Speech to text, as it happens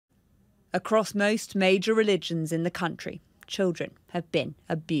Across most major religions in the country, children have been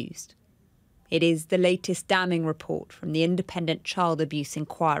abused. It is the latest damning report from the Independent Child Abuse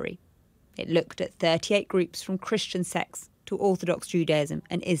Inquiry. It looked at 38 groups from Christian sects to Orthodox Judaism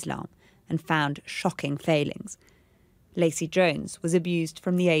and Islam and found shocking failings. Lacey Jones was abused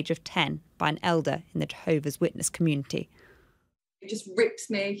from the age of 10 by an elder in the Jehovah's Witness community. It just rips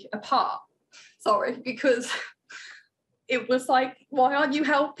me apart, because it was like, why aren't you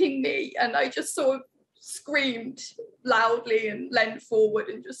helping me? And I just sort of screamed loudly and leant forward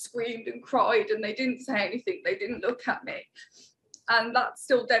and just screamed and cried, and they didn't say anything, they didn't look at me. And that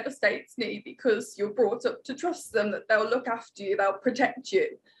still devastates me because you're brought up to trust them, that they'll look after you, they'll protect you.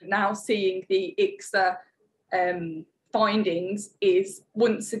 Now seeing the ICSA findings is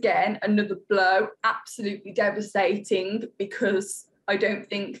once again another blow, absolutely devastating, because I don't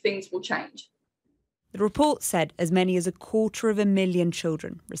think things will change. The report said as many as 250,000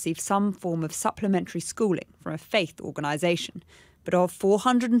 children receive some form of supplementary schooling from a faith organisation, but of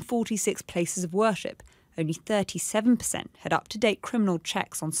 446 places of worship, only 37% had up-to-date criminal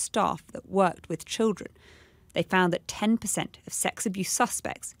checks on staff that worked with children. They found that 10% of sex abuse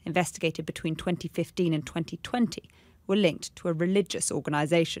suspects investigated between 2015 and 2020 were linked to a religious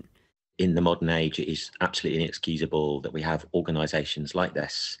organisation. In the modern age, it is absolutely inexcusable that we have organisations like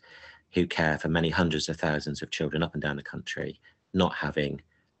this who care for many hundreds of thousands of children up and down the country not having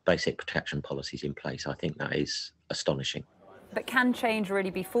basic protection policies in place. I think that is astonishing. But can change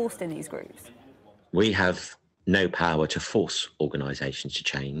really be forced in these groups? We have no power to force organisations to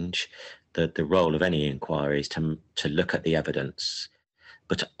change. The role of any inquiry is to look at the evidence,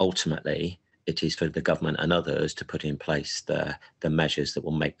 but ultimately it is for the government and others to put in place the measures that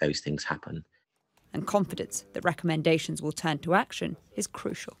will make those things happen. And confidence that recommendations will turn to action is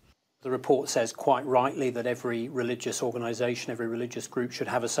crucial. The report says quite rightly that every religious organisation, every religious group should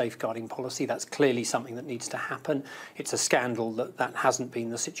have a safeguarding policy. That's clearly something that needs to happen. It's a scandal that that hasn't been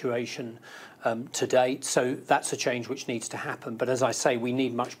the situation to date. So that's a change which needs to happen. But as I say, we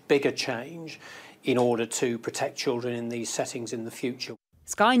need much bigger change in order to protect children in these settings in the future.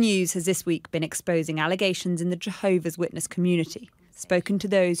 Sky News has this week been exposing allegations in the Jehovah's Witness community, spoken to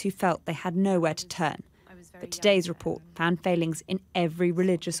those who felt they had nowhere to turn. But today's report found failings in every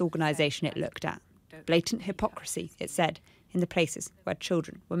religious organisation it looked at. Blatant hypocrisy, it said, in the places where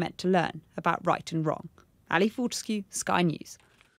children were meant to learn about right and wrong. Ali Fortescue, Sky News.